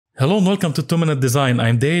Hello and welcome to 2 Minute Design.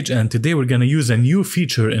 I'm Dage and today we're gonna use a new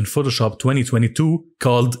feature in Photoshop 2022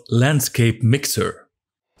 called Landscape Mixer.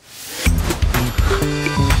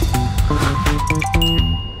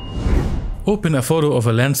 Open a photo of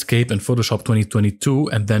a landscape in Photoshop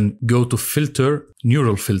 2022 and then go to Filter,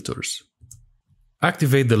 Neural Filters.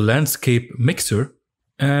 Activate the Landscape Mixer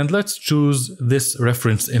and let's choose this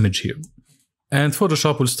reference image here. And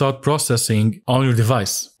Photoshop will start processing on your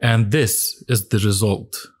device. And this is the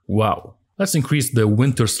result. Wow. Let's increase the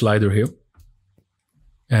winter slider here.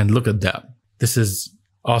 And look at that. This is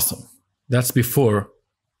awesome. That's before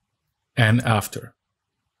and after.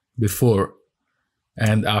 Before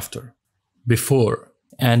and after. Before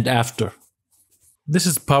and after. This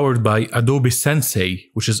is powered by Adobe Sensei,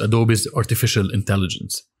 which is Adobe's artificial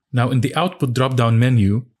intelligence. Now in the output drop-down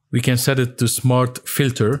menu, we can set it to Smart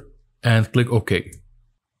Filter and click OK.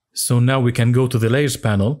 So now we can go to the Layers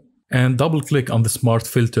panel and double-click on the Smart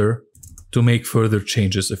Filter to make further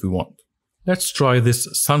changes if we want. Let's try this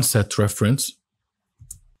sunset reference.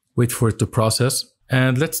 Wait for it to process.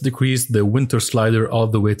 And let's decrease the winter slider all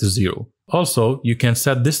the way to 0. Also, you can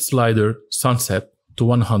set this slider sunset to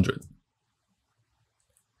 100.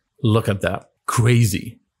 Look at that.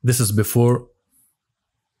 Crazy. This is before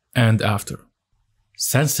and after.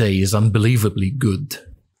 Sensei is unbelievably good.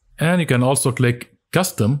 And you can also click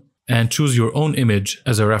Custom and choose your own image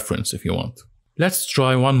as a reference if you want. Let's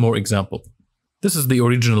try one more example. This is the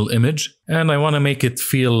original image and I want to make it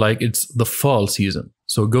feel like it's the fall season.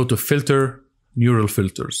 So go to Filter, Neural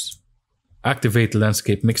Filters. Activate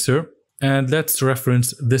Landscape Mixer and let's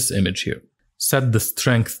reference this image here. Set the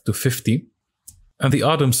strength to 50 and the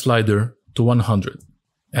autumn slider to 100.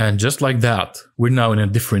 And just like that, we're now in a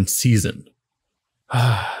different season.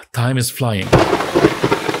 Time is flying.